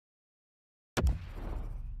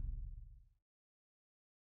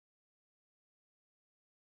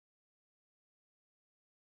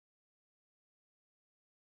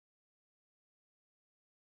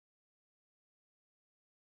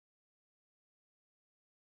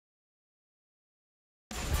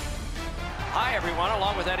Hi, everyone.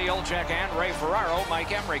 Along with Eddie Olczyk and Ray Ferraro,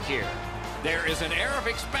 Mike Emmerich here. There is an air of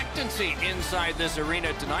expectancy inside this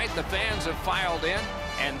arena tonight. The fans have filed in,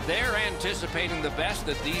 and they're anticipating the best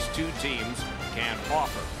that these two teams can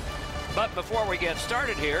offer. But before we get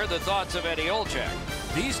started here, the thoughts of Eddie Olczyk.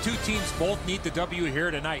 These two teams both need the W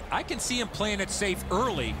here tonight. I can see him playing it safe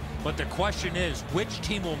early, but the question is, which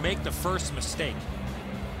team will make the first mistake?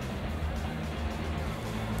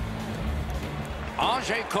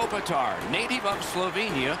 Iihf Kopitar, native of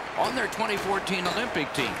Slovenia, on their 2014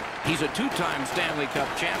 Olympic team. He's a two-time Stanley Cup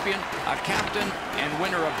champion, a captain, and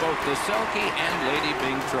winner of both the Selke and Lady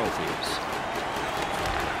Byng trophies.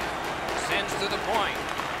 Sends to the point.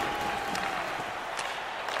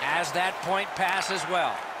 Has that point pass as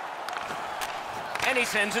well. And he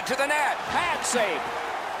sends it to the net. Pad save.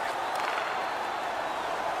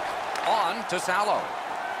 On to Salo.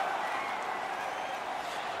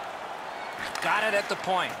 Got it at the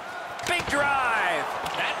point. Big drive.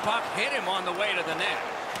 That puck hit him on the way to the net.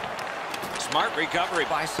 Smart recovery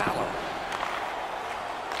by Salo.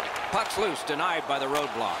 Puck's loose, denied by the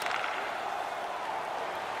roadblock.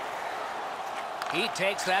 He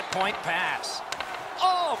takes that point pass.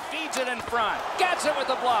 Oh, feeds it in front. Gets it with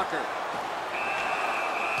the blocker.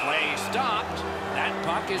 Play stopped. That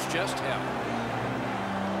puck is just held.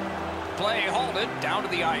 Play halted, down to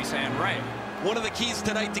the ice, and Ray. One of the keys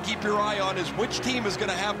tonight to keep your eye on is which team is going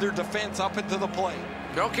to have their defense up into the play.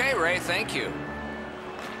 Okay, Ray, thank you.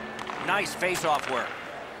 Nice face-off work.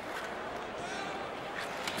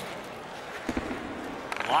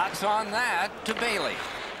 Lots on that to Bailey.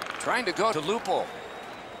 Trying to go to Lupul.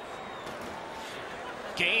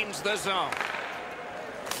 Gains the zone.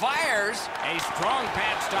 Fires. A strong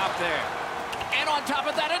pad stop there. And on top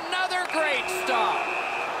of that, another great stop.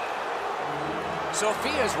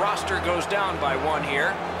 Sofia's roster goes down by one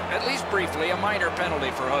here. At least briefly, a minor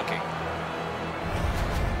penalty for hooking.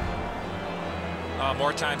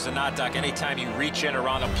 More times than not, Doc, anytime you reach in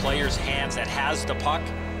around a player's hands that has the puck,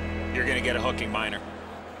 you're going to get a hooking minor.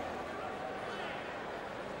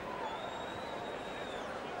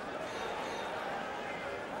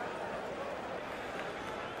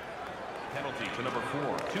 Penalty to number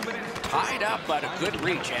 4. 2 minutes. Tied up, but a good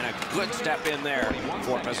reach and a good step in there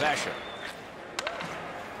for possession.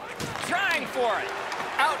 Trying for it.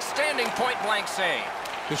 Outstanding point-blank save.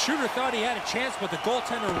 The shooter thought he had a chance, but the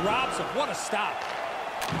goaltender robs him. What a stop.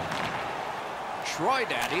 Troy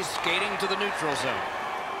Daddy skating to the neutral zone.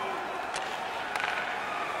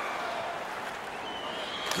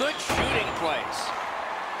 Good shooting place.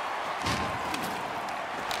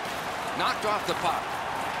 Knocked off the puck.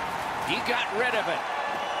 He got rid of it.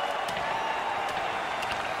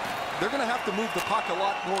 They're going to have to move the puck a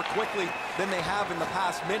lot more quickly than they have in the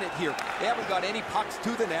past minute here. They haven't got any pucks to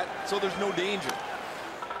the net, so there's no danger.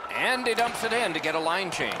 And he dumps it in to get a line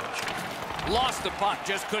change. Lost the puck,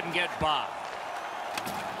 just couldn't get by.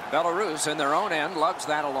 Belarus in their own end lugs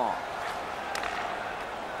that along.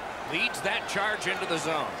 Leads that charge into the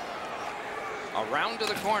zone. Around to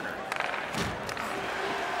the corner.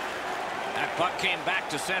 That puck came back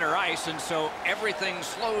to center ice, and so everything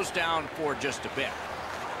slows down for just a bit.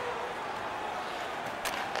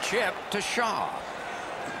 Chip to Shaw.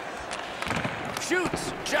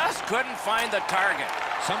 Shoots, just couldn't find the target.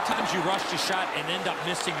 Sometimes you rush the shot and end up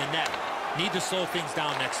missing the net. Need to slow things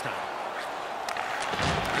down next time.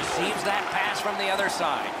 Receives that pass from the other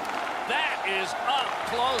side. That is up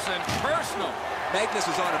close and personal. Magnus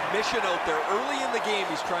is on a mission out there. Early in the game,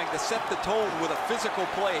 he's trying to set the tone with a physical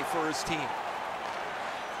play for his team.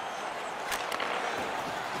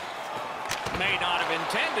 May not have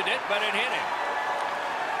intended it, but it hit him.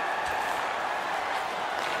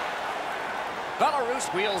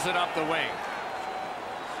 Belarus wheels it up the wing.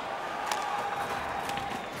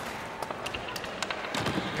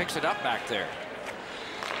 Picks it up back there.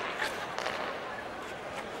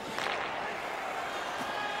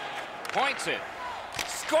 Points it.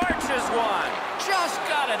 Scorches one. Just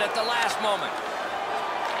got it at the last moment.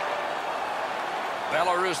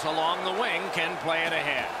 Belarus along the wing can play it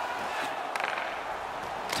ahead.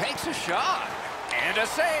 Takes a shot. And a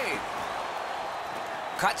save.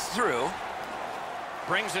 Cuts through.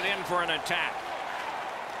 Brings it in for an attack.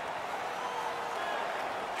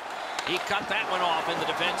 He cut that one off in the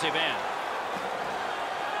defensive end.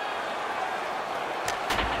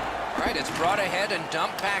 All right, it's brought ahead and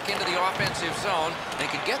dumped back into the offensive zone. They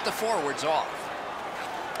can get the forwards off.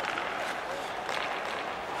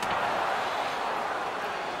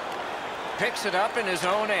 Picks it up in his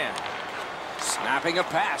own end. Snapping a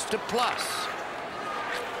pass to Plus.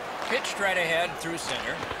 Pitched right ahead through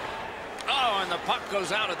center. Oh, and and the puck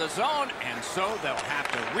goes out of the zone, and so they'll have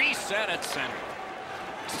to reset at center.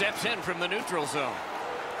 Steps in from the neutral zone.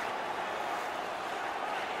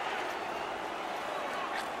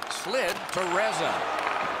 Slid to Reza.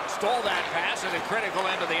 Stole that pass at a critical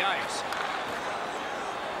end of the ice.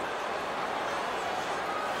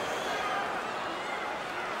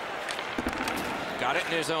 Got it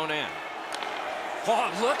in his own end.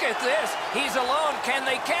 Oh, look at this. He's alone. Can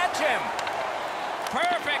they catch him?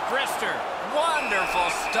 Perfect wrister. Wonderful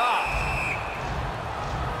stop.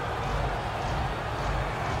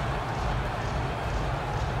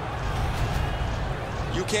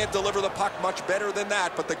 You can't deliver the puck much better than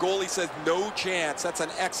that, but the goalie says no chance. That's an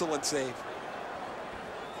excellent save.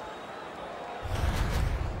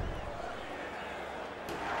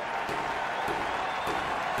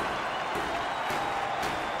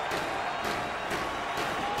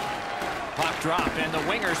 Puck dropped, and the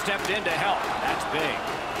winger stepped in to help. That's big.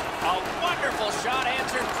 A wonderful shot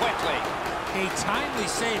answered quickly. A timely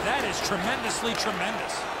save. That is tremendously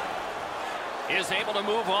tremendous. Is able to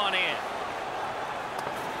move on in.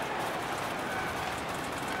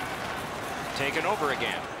 Taken over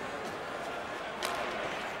again.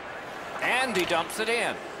 And he dumps it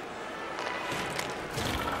in.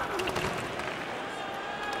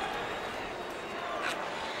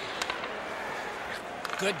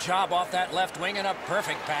 Good job off that left wing and a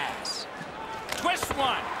perfect pass. Twist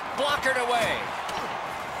one. Blockered away.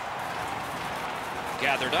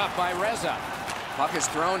 Gathered up by Reza. Puck is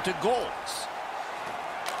thrown to goals.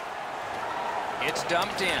 It's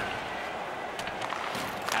dumped in.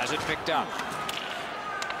 Has it picked up.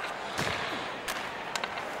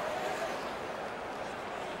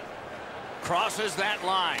 Crosses that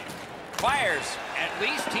line. Fires. At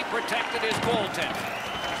least he protected his goaltender.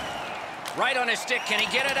 Right on his stick. Can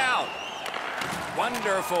he get it out?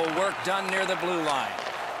 Wonderful work done near the blue line.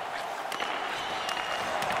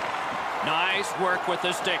 Nice work with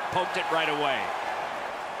the stick. Poked it right away.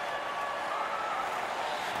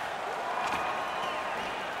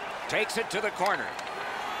 Takes it to the corner.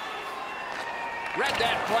 Read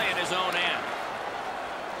that play in his own end.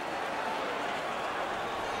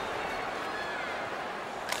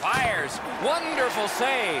 Fires. Wonderful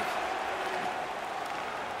save.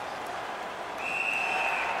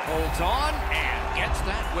 Holds on and gets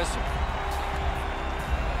that whistle.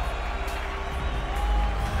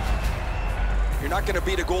 You're not going to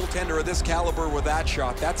beat a goaltender of this caliber with that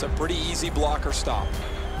shot. That's a pretty easy blocker stop.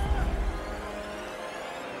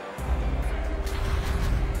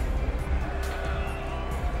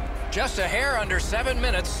 Just a hair under 7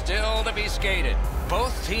 minutes still to be skated.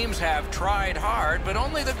 Both teams have tried hard, but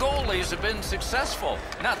only the goalies have been successful.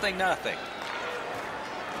 Nothing.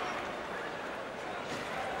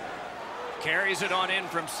 Carries it on in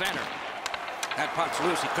from center. That puck's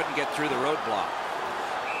loose. He couldn't get through the roadblock.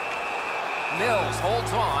 Mills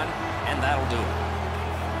holds on, and that'll do it.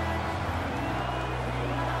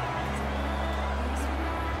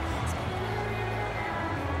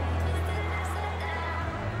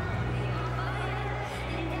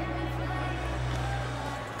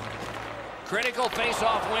 Critical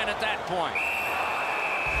face-off win at that point.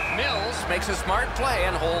 Mills makes a smart play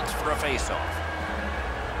and holds for a face-off.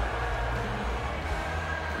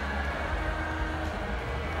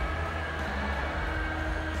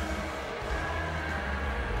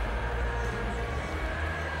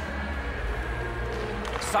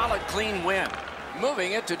 Solid, clean win.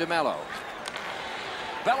 Moving it to DeMello.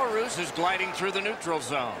 Belarus is gliding through the neutral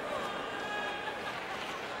zone.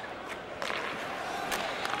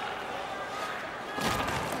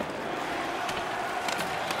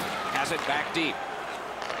 Has it back deep.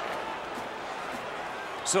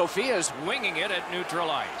 Sofia's winging it at neutral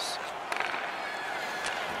ice.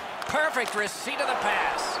 Perfect receipt of the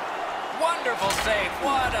pass. Wonderful save.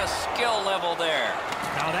 What a skill level there.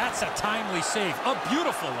 Now that's a timely save. A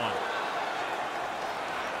beautiful one.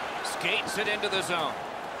 Skates it into the zone.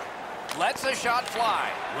 Lets a shot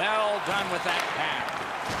fly. Well done with that pass.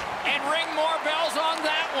 And ring more bells on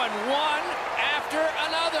that one. One after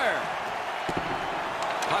another.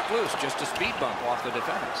 Puck loose. Just a speed bump off the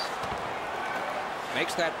defense.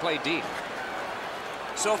 Makes that play deep.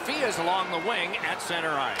 Sofia's along the wing at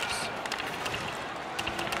center ice.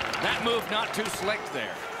 That move not too slick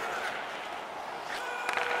there.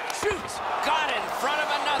 Shoots. Got in front of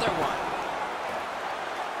another one.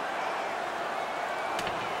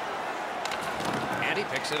 And he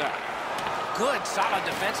picks it up. Good, solid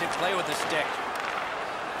defensive play with the stick.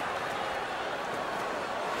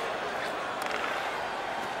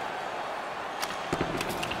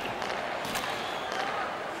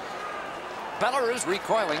 Belarus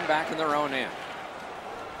recoiling back in their own end.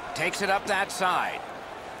 Takes it up that side.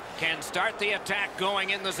 Can start the attack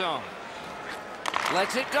going in the zone.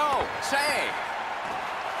 Lets it go. Save.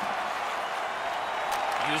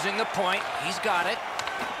 Using the point. He's got it.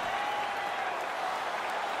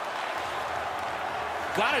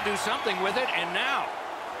 Got to do something with it, and now.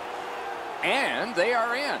 And they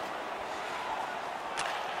are in.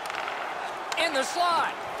 In the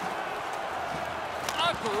slot.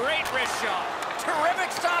 A great wrist shot.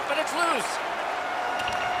 Terrific stop, but it's loose.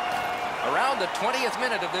 Around the 20th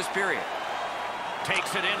minute of this period.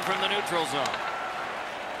 Takes it in from the neutral zone.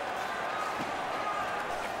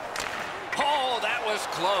 Oh, that was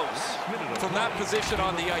close. From that position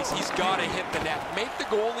on the ice, he's got to hit the net. Make the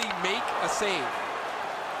goalie make a save.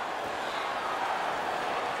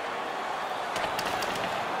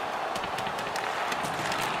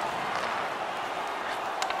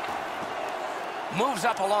 Moves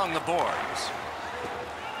up along the boards.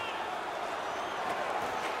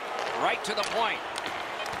 Right to the point.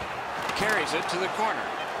 Carries it to the corner.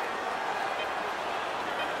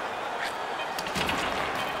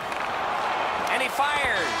 And he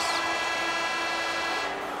fires.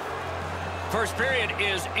 First period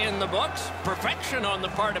is in the books. Perfection on the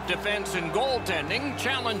part of defense and goaltending.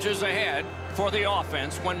 Challenges ahead for the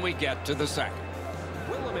offense when we get to the second.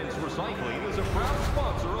 Willemins Recycling is a proud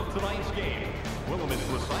sponsor of tonight's game.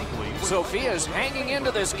 Sophia's hanging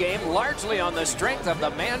into this game largely on the strength of the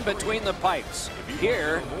man between the pipes.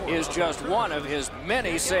 Here is just one of his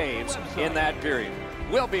many saves in that period.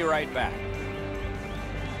 We'll be right back.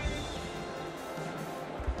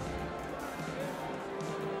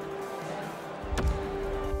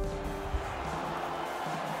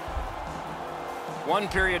 One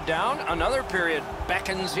period down, another period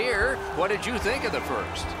beckons here. What did you think of the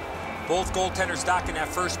first? Both goaltenders stock in that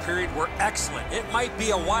first period were excellent. It might be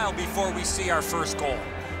a while before we see our first goal.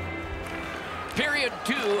 Period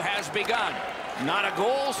 2 has begun. Not a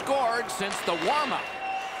goal scored since the warm-up.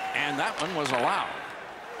 And that one was allowed.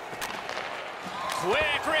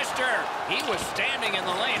 Quick wrister. He was standing in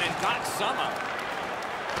the lane and got some of it.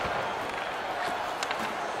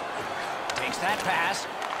 Takes that pass.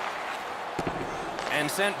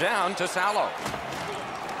 And sent down to Salo.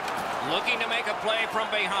 Looking to make a play from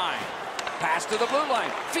behind. Pass to the blue line.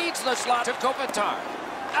 Feeds the slot to Kopitar.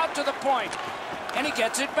 Out to the point. And he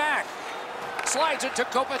gets it back. Slides it to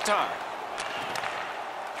Kopitar.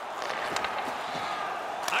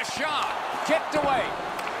 A shot. Kicked away.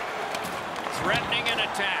 Threatening an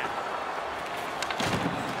attack.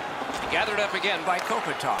 Gathered up again by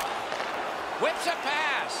Kopitar. Whips a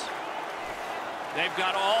pass. They've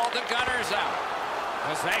got all the gunners out.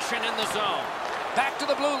 Possession in the zone. Back to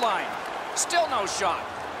the blue line. Still no shot.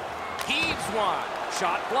 Heaves one.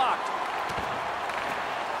 Shot blocked.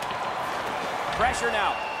 Pressure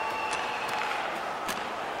now.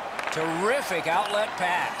 Terrific outlet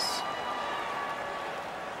pass.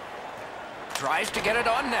 Tries to get it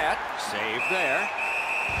on net. Save there.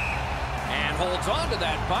 And holds on to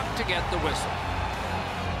that puck to get the whistle.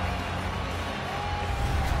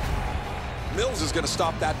 Mills is going to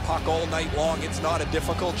stop that puck all night long. It's not a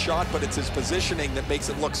difficult shot, but it's his positioning that makes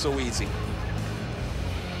it look so easy.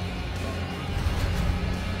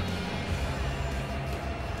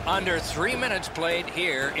 Under 3 minutes played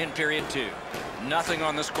here in period 2. Nothing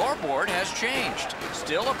on the scoreboard has changed.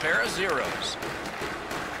 Still a pair of zeros.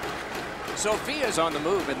 Sophia's on the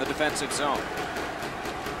move in the defensive zone.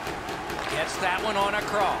 Gets that one on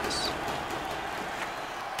across.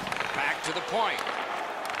 Back to the point.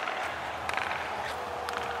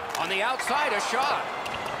 On the outside, a shot.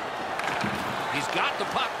 He's got the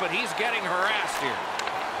puck, but he's getting harassed here.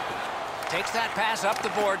 Takes that pass up the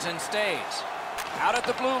boards and stays. Out at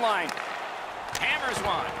the blue line. Hammers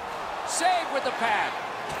one. Save with the pad.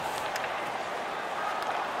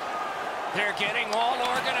 They're getting all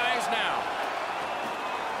organized now.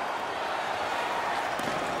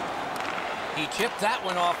 He chipped that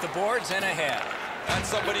one off the boards and ahead. That's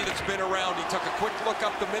somebody that's been around. He took a quick look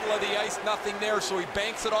up the middle of the ice, nothing there, so he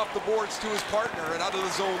banks it off the boards to his partner, and out of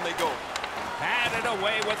the zone they go. Padded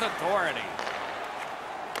away with authority.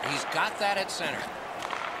 He's got that at center.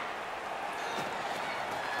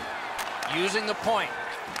 Using the point.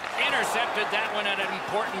 Intercepted that one at an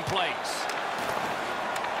important place.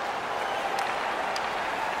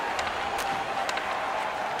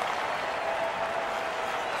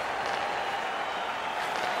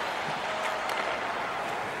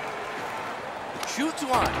 Shoots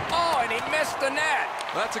one. Oh, and he missed the net.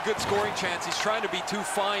 That's a good scoring chance. He's trying to be too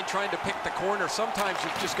fine, trying to pick the corner. Sometimes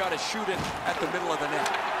you've just got to shoot it at the middle of the net.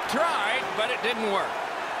 Tried, but it didn't work.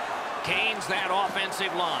 Gains that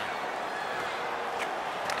offensive line.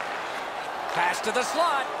 Pass to the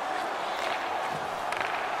slot.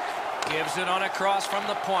 Gives it on a cross from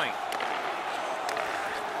the point.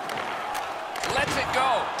 Lets it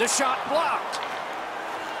go. The shot blocked.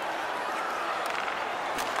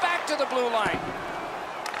 Back to the blue line.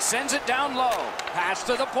 Sends it down low. Pass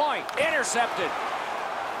to the point. Intercepted.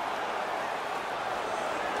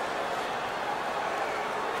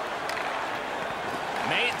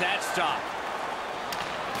 Made that stop.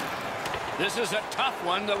 This is a tough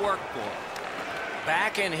one to work for.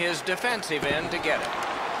 Back in his defensive end to get it.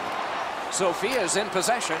 Sofia's in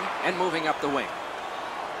possession and moving up the wing.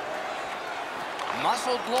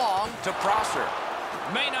 Muscled long to Prosser.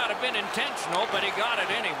 May not have been intentional, but he got it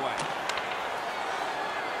anyway.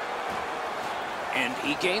 And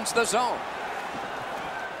he gains the zone.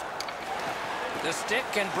 The stick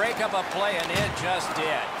can break up a play, and it just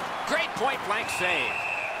did. Great point-blank save.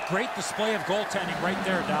 Great display of goaltending right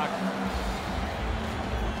there, Doc.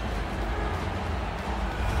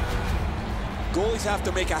 Goalies have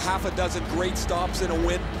to make a half a dozen great stops in a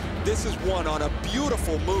win. This is one on a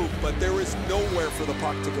beautiful move, but there is nowhere for the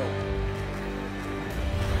puck to go.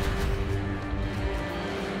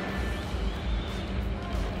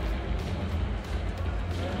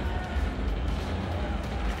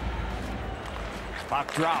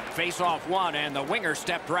 Puck drop, face-off one, and the winger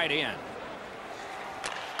stepped right in.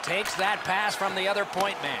 Takes that pass from the other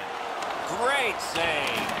point man. Great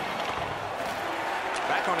save.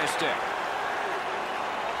 Back on his stick.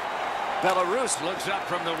 Belarus looks up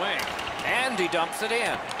from the wing, and he dumps it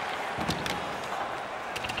in.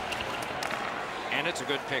 And it's a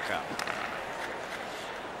good pickup.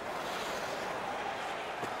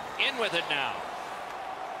 In with it now.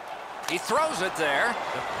 He throws it there.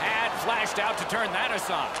 The pad flashed out to turn that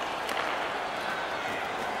aside.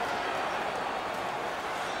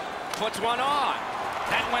 Puts one on.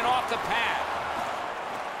 That went off the pad.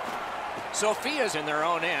 Sofia's in their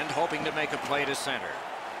own end, hoping to make a play to center.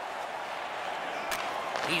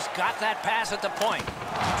 He's got that pass at the point.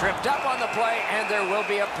 Tripped up on the play, and there will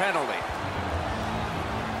be a penalty.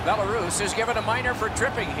 Belarus is given a minor for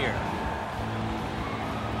tripping here.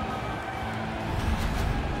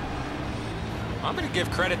 I'm going to give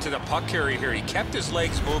credit to the puck carrier here. He kept his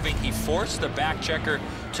legs moving. He forced the back checker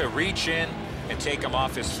to reach in and take him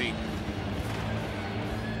off his feet.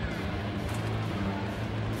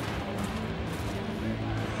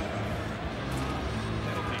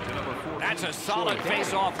 That's a solid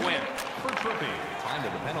face-off win. For tripping, time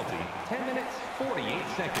of the penalty, 10 minutes, 48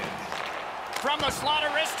 seconds. From the slaughter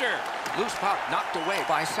wrister. Loose puck knocked away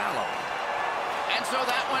by Salo. And so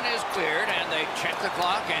that one is cleared, and they check the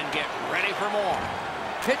clock and get ready for more.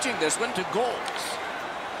 Pitching this one to Golds.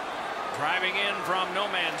 Driving in from no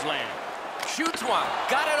man's land. Shoots one.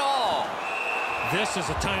 Got it all. This is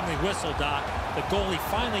a timely whistle, Doc. The goalie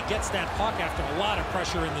finally gets that puck after a lot of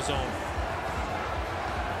pressure in the zone.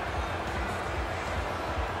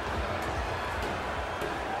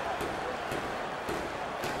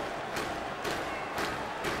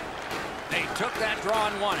 They took that draw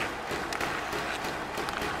and won it.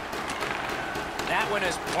 That one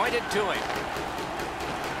is pointed to him.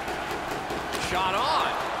 Shot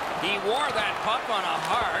on. He wore that puck on a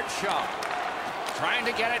hard shot. Trying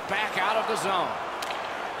to get it back out of the zone.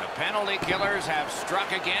 The penalty killers have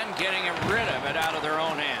struck again, getting rid of it out of their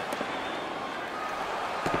own end.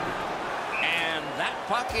 And that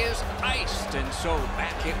puck is iced, and so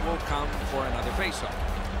back it will come for another faceoff.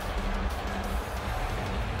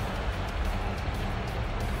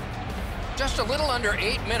 Just a little under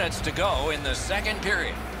 8 minutes to go in the second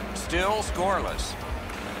period. Still scoreless.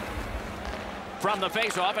 From the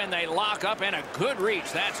faceoff, and they lock up, and a good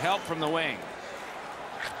reach. That's help from the wing.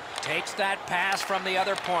 Takes that pass from the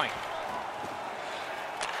other point.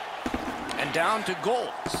 And down to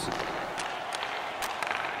Golds.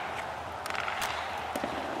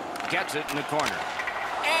 Gets it in the corner.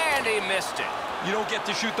 And he missed it. You don't get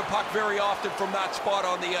to shoot the puck very often from that spot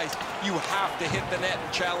on the ice. You have to hit the net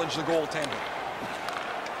and challenge the goaltender.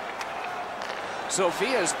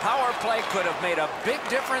 Sofia's power play could have made a big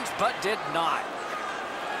difference, but did not.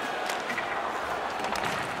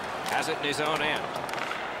 Has it in his own end.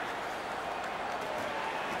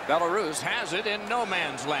 Belarus has it in no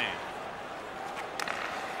man's land.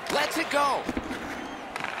 Lets it go.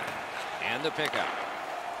 And the pickup.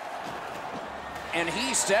 And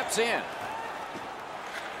he steps in.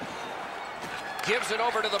 Gives it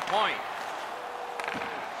over to the point.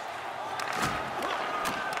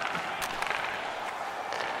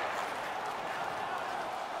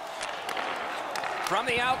 From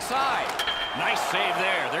the outside. Nice save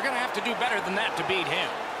there. They're going to have to do better than that to beat him.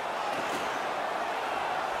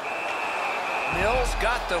 Mills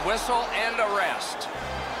got the whistle and a rest.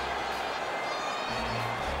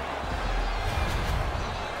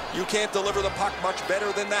 You can't deliver the puck much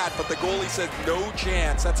better than that, but the goalie said no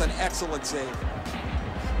chance. That's an excellent save.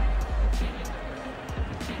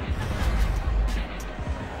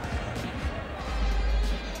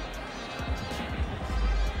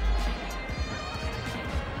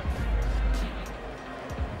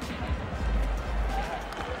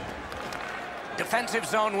 Defensive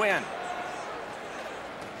zone win.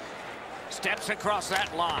 Steps across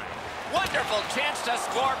that line. Wonderful chance to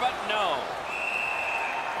score, but no.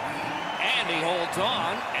 And he holds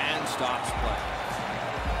on and stops play.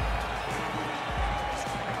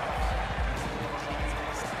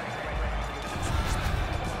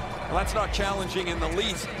 Well, that's not challenging in the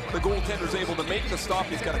least. The goaltender's able to make the stop.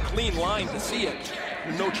 He's got a clean line to see it.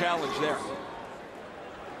 No challenge there.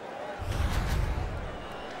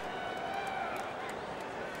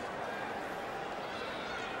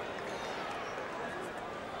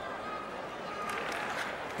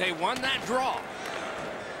 They won that draw.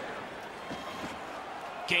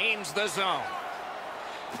 Gains the zone.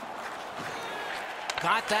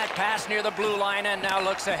 Got that pass near the blue line and now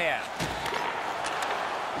looks ahead.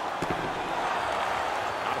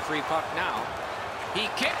 Not a free puck now. He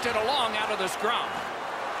kicked it along out of the scrum.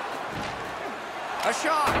 A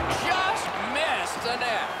shot. Just missed the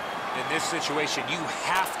net. In this situation, you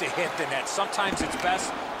have to hit the net. Sometimes it's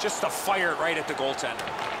best just to fire it right at the goaltender.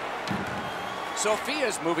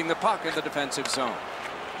 Sofia's moving the puck in the defensive zone.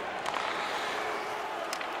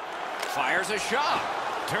 Fires a shot.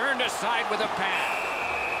 Turned aside with a pad.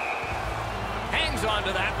 Hangs on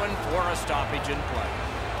to that one for a stoppage in play.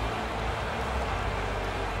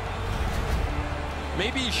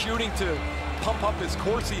 Maybe he's shooting to pump up his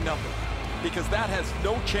Corsi number, because that has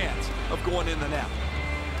no chance of going in the net.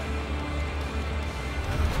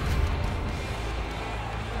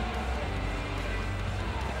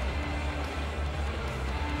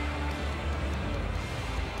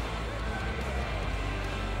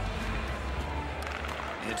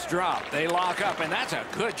 It's dropped. They lock up, and that's a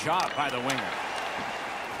good job by the winger.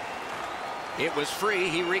 It was free.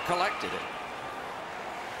 He recollected it.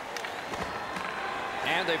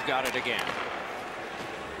 And they've got it again.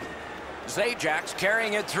 Zajak's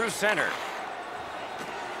carrying it through center.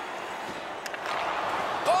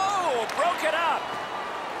 Oh, broke it up.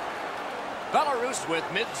 Belarus with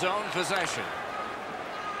mid-zone possession.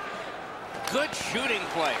 Good shooting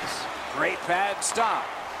place. Great pad stop.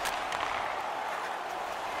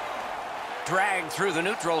 Dragged through the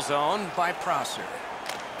neutral zone by Prosser.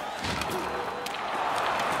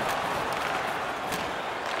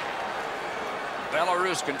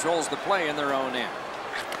 Belarus controls the play in their own end.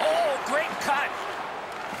 Oh, great cut.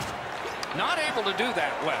 Not able to do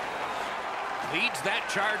that well. Leads that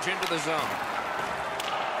charge into the zone.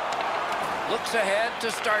 Looks ahead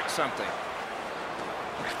to start something.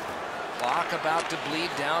 Clock about to bleed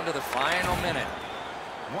down to the final minute.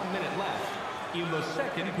 1 minute left in the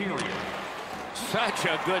second period. Such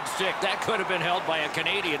a good stick. That could have been held by a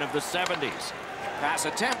Canadian of the 70s. Pass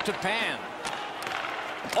attempt to Pan.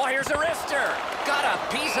 Oh, here's a wrister. Got a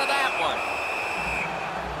piece of that one.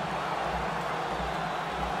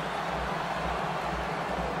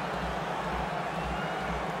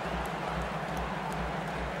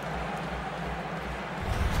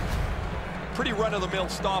 Pretty run-of-the-mill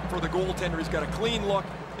stop for the goaltender. He's got a clean look.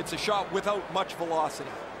 It's a shot without much velocity.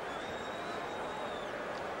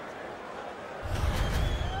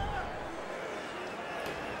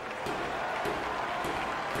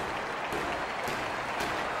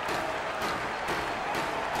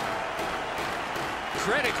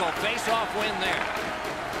 Critical face-off win there.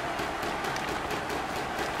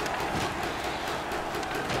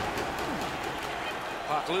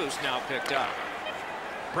 Puck loose, now picked up.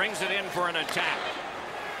 Brings it in for an attack.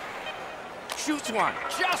 Shoots one,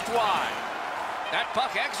 just wide. That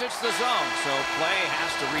puck exits the zone, so play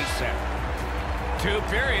has to reset. 2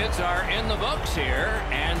 periods are in the books here,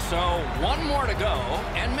 and so 1 more to go,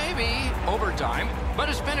 and maybe overtime, but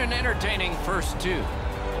it's been an entertaining first 2.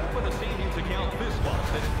 Open the Stadium's account this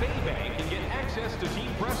month, and Baybank can get access to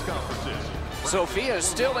team press conferences. Sofia is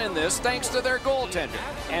still in this thanks to their goaltender,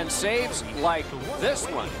 and saves like this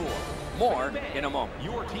one. More in a moment.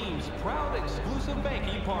 Your team's proud exclusive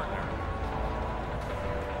banking partner.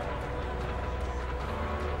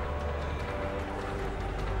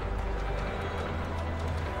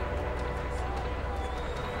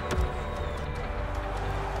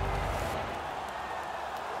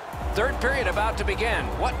 Third period about to begin.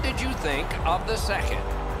 What did you think of the second?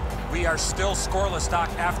 We are still scoreless, Doc,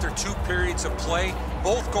 after 2 periods of play.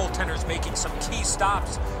 Both goaltenders making some key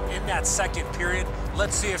stops in that second period.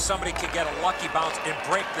 Let's see if somebody can get a lucky bounce and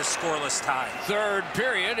break this scoreless tie. Third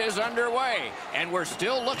period is underway, and we're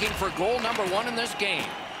still looking for goal number 1 in this game.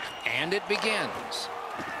 And it begins.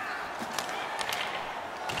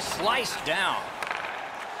 Sliced down.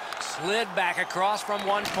 Slid back across from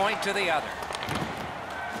one point to the other.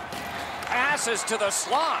 Passes to the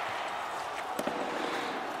slot.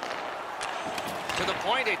 To the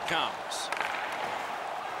point it comes.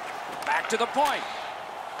 Back to the point.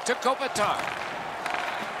 To Kopitar.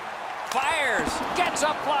 Fires. Gets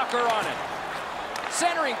a blocker on it.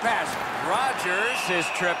 Centering pass. Rogers is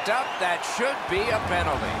tripped up. That should be a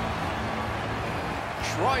penalty.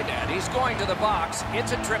 Troydat, he's going to the box.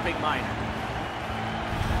 It's a tripping minor.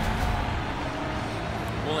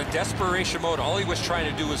 Well, in desperation mode, all he was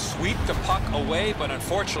trying to do was sweep the puck away, but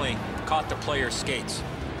unfortunately caught the player's skates.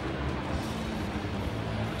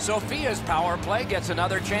 Sofia's power play gets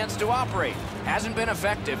another chance to operate. Hasn't been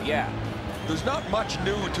effective yet. There's not much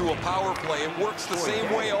new to a power play. It works the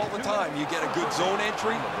same way all the time. You get a good zone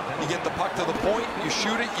entry, you get the puck to the point, you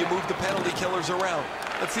shoot it, you move the penalty killers around.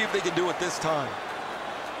 Let's see if they can do it this time.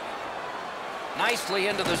 Nicely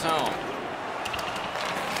into the zone.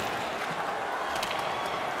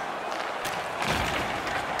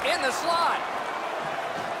 In the slot.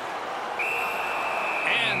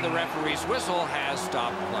 And the referee's whistle has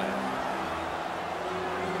stopped play.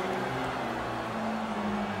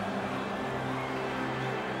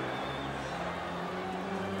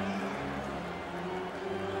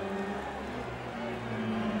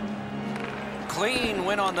 Clean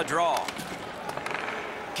win on the draw.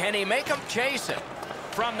 Can he make them chase it?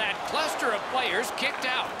 From that cluster of players kicked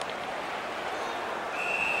out.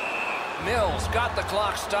 Mills got the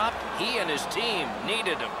clock stopped. He and his team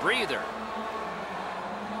needed a breather.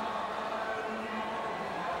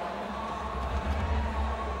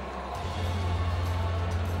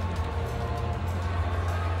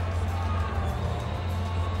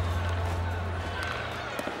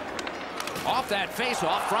 Off that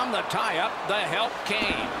face-off from the tie-up, the help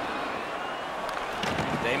came.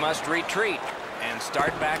 They must retreat and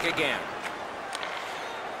start back again.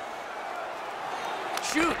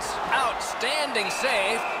 Shoots. Outstanding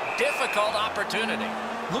save. Difficult opportunity.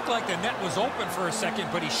 Looked like the net was open for a second,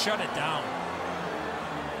 but he shut it down.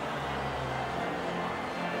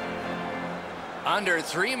 Under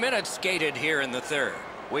 3 minutes skated here in the third.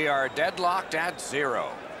 We are deadlocked at 0.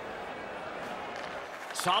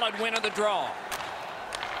 Solid win of the draw.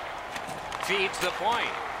 Feeds the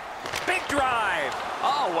point. Big drive.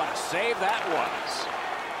 Oh, what a save that was.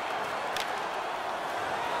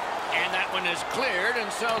 And that one is cleared,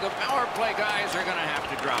 and so the power play guys are going to have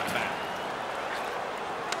to drop back.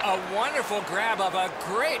 A wonderful grab of a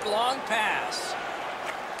great long pass.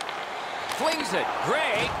 Flings it.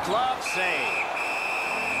 Great glove save.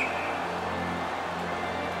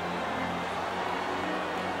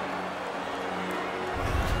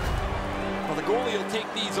 Well, the goalie will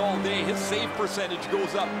take these all day. His save percentage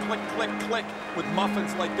goes up. Click, click, click with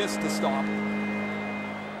muffins like this to stop.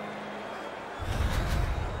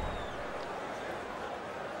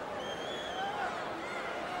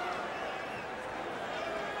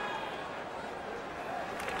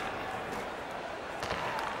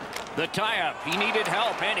 The tie-up. He needed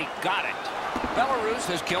help, and he got it. Belarus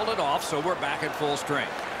has killed it off, so we're back at full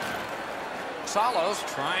strength. Salos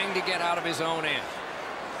trying to get out of his own end.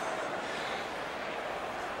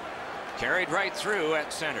 Carried right through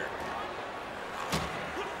at center.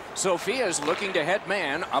 Sofia's looking to head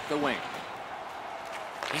man up the wing.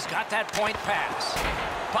 He's got that point pass.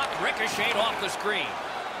 Puck ricocheted off the screen.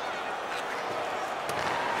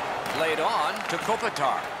 Played on to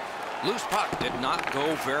Kopitar. Loose puck did not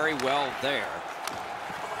go very well there.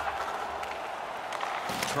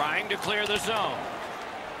 Trying to clear the zone.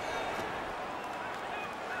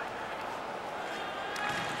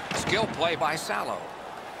 Skill play by Salo.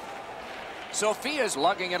 Sofia's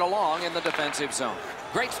lugging it along in the defensive zone.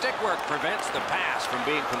 Great stick work prevents the pass from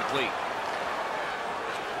being complete.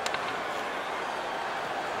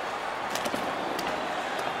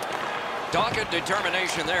 Dogged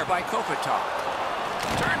determination there by Kopitar.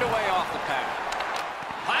 Turned away off the pad.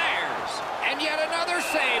 Fires. And yet another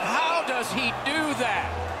save. How does he do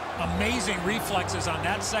that? Amazing reflexes on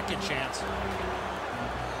that second chance.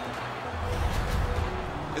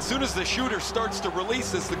 As soon as the shooter starts to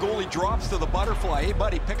release this, the goalie drops to the butterfly. Hey,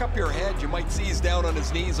 buddy, pick up your head. You might see he's down on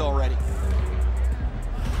his knees already.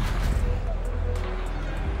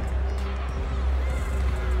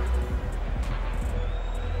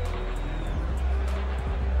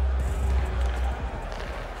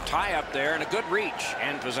 Tie up there and a good reach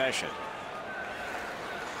and possession.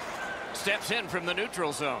 steps in from the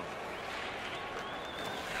neutral zone.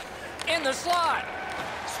 In the slot.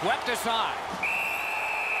 Swept aside.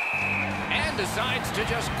 And decides to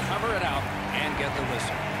just cover it out and get the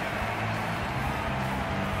whistle.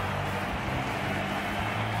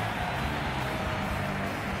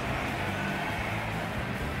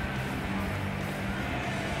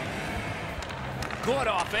 Good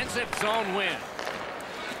offensive zone win.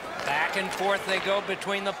 Back and forth they go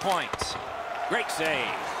between the points. Great save.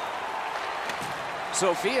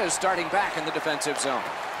 Sofia is starting back in the defensive zone.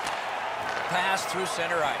 Pass through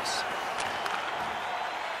center ice.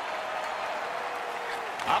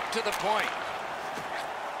 Up to the point.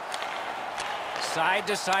 Side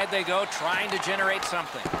to side they go, trying to generate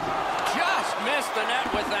something. Just missed the net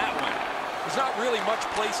with that one. There's not really much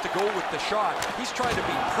place to go with the shot. He's trying to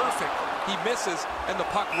be perfect. He misses, and the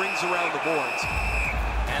puck rings around the boards.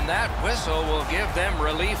 And that whistle will give them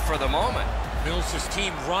relief for the moment. Mills'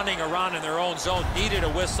 team running around in their own zone needed a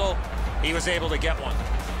whistle. He was able to get one.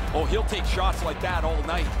 Oh, he'll take shots like that all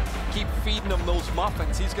night. Keep feeding him those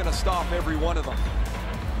muffins. He's going to stop every one of them.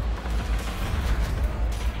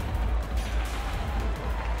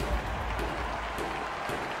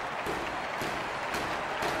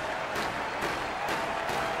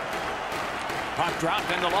 Puck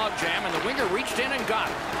dropped in the logjam, and the winger reached in and got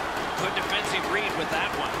it. Good defensive read with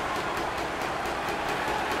that one.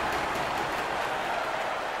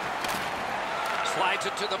 Slides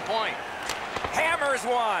it to the point. Hammers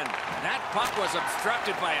one. That puck was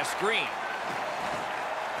obstructed by a screen.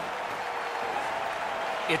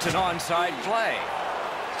 It's an onside play.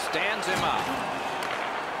 Stands him up.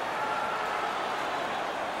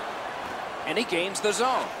 And he gains the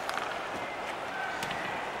zone.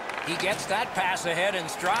 He gets that pass ahead in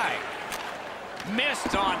stride.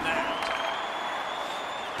 Missed on that.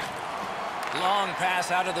 Long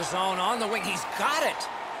pass out of the zone on the wing. He's got it.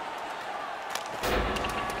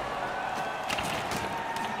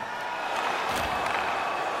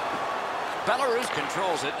 Belarus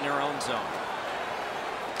controls it in their own zone.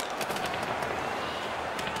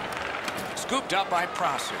 Scooped up by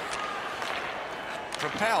Prosser.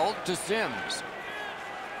 Propelled to Sims.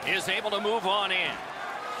 Is able to move on in.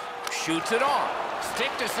 Shoots it on. Stick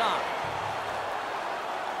to side.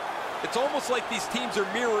 It's almost like these teams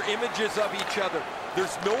are mirror images of each other.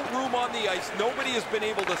 There's no room on the ice. Nobody has been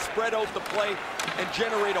able to spread out the play and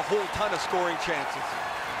generate a whole ton of scoring chances.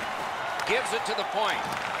 Gives it to the point.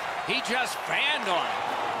 He just fanned on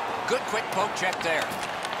it. Good quick poke check there.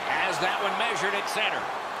 Has that one measured at center.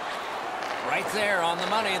 Right there on the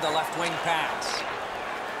money, the left wing pass.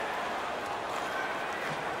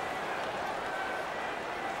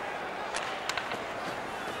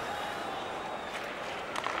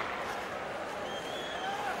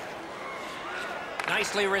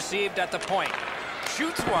 Nicely received at the point.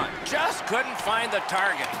 Shoots one. Just couldn't find the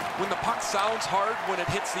target. When the puck sounds hard, when it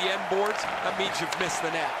hits the end boards, that means you've missed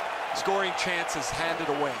the net. Scoring chances handed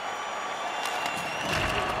away.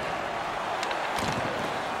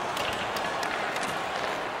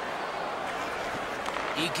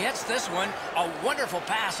 He gets this one. A wonderful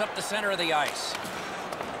pass up the center of the ice.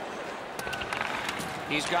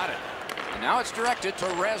 He's got it. And now it's directed to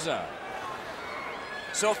Reza.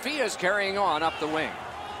 Sofia's carrying on up the wing.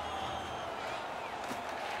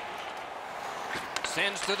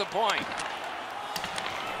 Sends to the point.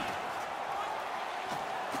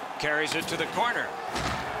 Carries it to the corner.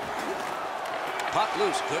 Puck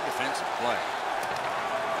loose. Good defensive play.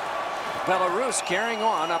 Belarus carrying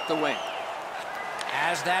on up the wing.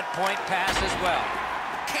 Has that point pass as well.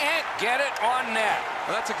 Can't get it on net.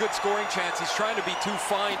 Well, that's a good scoring chance. He's trying to be too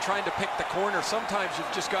fine, trying to pick the corner. Sometimes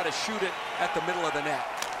you've just got to shoot it at the middle of the net.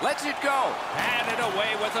 Lets it go. Handed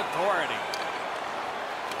away with authority.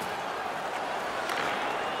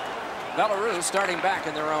 Belarus starting back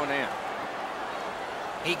in their own end.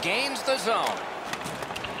 He gains the zone.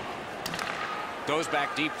 Goes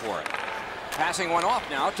back deep for it. Passing one off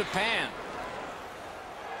now to Pan.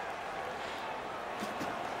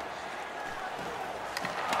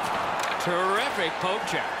 Terrific poke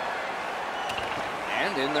check.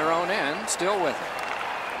 And in their own end, still with it.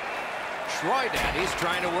 Troy Daddy's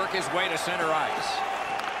trying to work his way to center ice.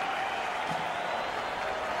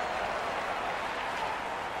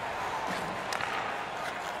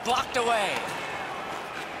 Blocked away.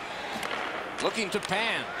 Looking to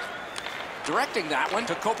Pan. Directing that one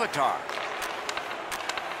to Kopitar.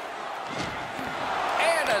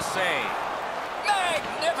 And a save.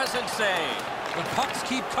 Magnificent save. The pucks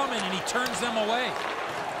keep coming and he turns them away.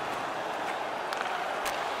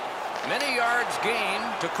 Many yards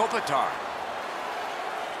gained to Kopitar.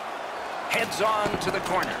 Heads on to the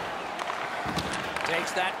corner.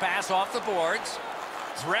 Takes that pass off the boards.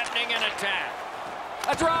 Threatening an attack.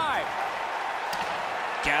 A drive.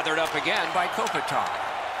 Gathered up again by Kopitar.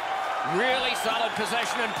 Really solid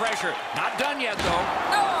possession and pressure. Not done yet, though.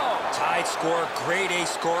 No! Tied score, grade A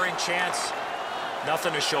scoring chance.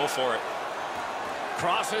 Nothing to show for it.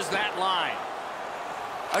 Crosses that line.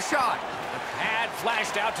 A shot. The pad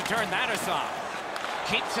flashed out to turn that aside.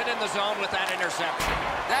 Keeps it in the zone with that interception.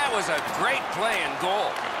 That was a great play and goal.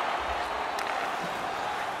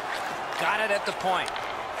 Got it at the point.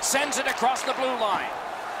 Sends it across the blue line.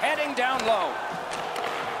 Heading down low.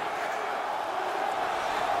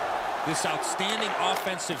 This outstanding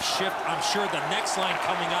offensive shift, I'm sure the next line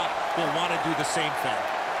coming up will want to do the same thing.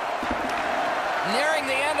 Nearing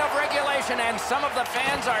the end of regulation, and some of the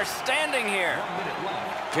fans are standing here.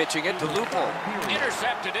 Pitching it to Lupul.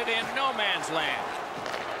 Intercepted it in no man's land.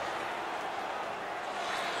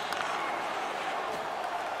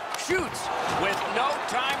 Shoots. With no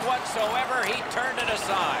time whatsoever, he turned it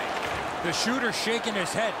aside. The shooter shaking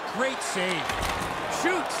his head. Great save.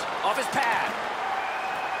 Shoots off his pad.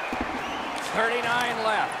 39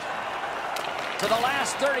 left. To the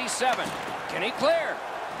last 37. Can he clear?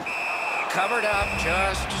 Covered up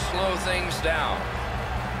just to slow things down.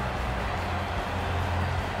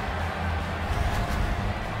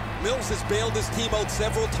 Mills has bailed his team out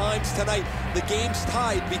several times tonight. The game's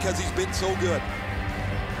tied because he's been so good.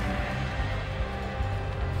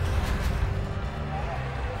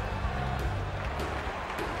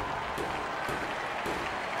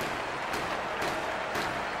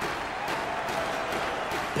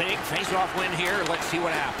 Big face-off win here. Let's see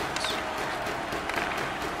what happens.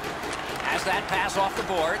 Has that pass off the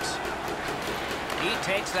boards. He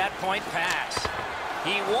takes that point pass.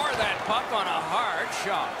 He wore that puck on a hard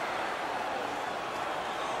shot.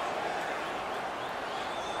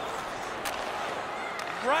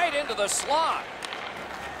 Right into the slot.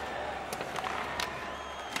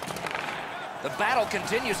 The battle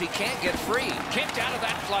continues. He can't get free. Kicked out of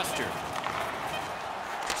that cluster.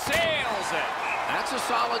 Sails it. That's a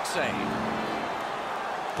solid save.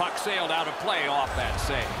 Puck sailed out of play off that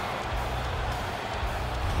save.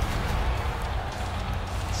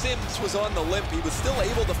 Sims was on the limp. He was still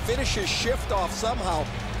able to finish his shift off somehow,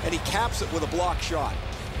 and he caps it with a block shot.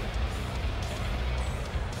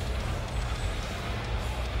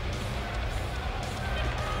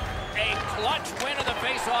 A clutch win of the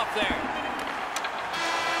face-off there.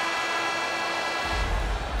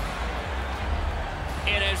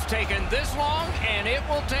 It has taken this long, and it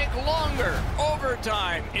will take longer.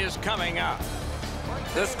 Overtime is coming up.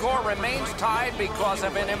 The score remains tied because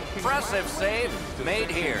of an impressive save made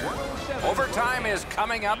here. Overtime is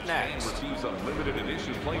coming up next. Receives a limited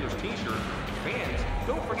edition player's t-shirt. Fans,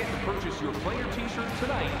 don't forget to purchase your player t-shirt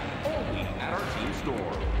tonight only at our team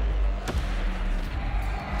store.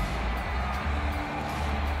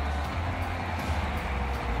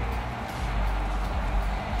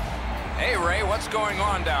 Hey, Ray, what's going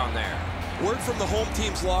on down there? Word from the home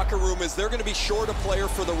team's locker room is they're going to be short a player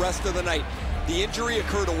for the rest of the night. The injury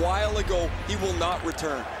occurred a while ago. He will not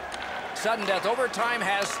return. Sudden death overtime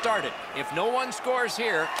has started. If no one scores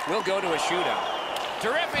here, we'll go to a shootout.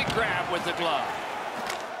 Terrific grab with the glove.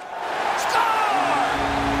 Score!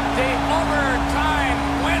 The overtime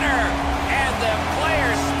winner, and the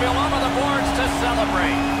players spill over the boards to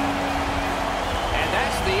celebrate. And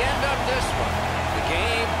that's the end of this one. The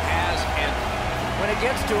game has ended. When it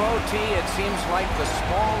gets to OT, it seems like the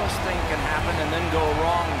smallest thing can happen and then go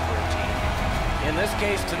wrong for a team. In this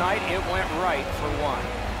case tonight, it went right for one.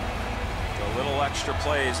 The little extra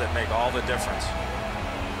plays that make all the difference.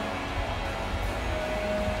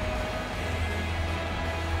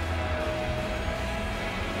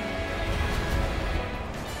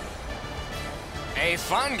 A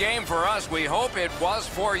fun game for us. We hope it was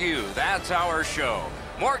for you. That's our show.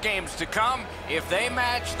 More games to come. If they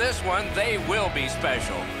match this one, they will be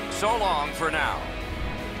special. So long for now.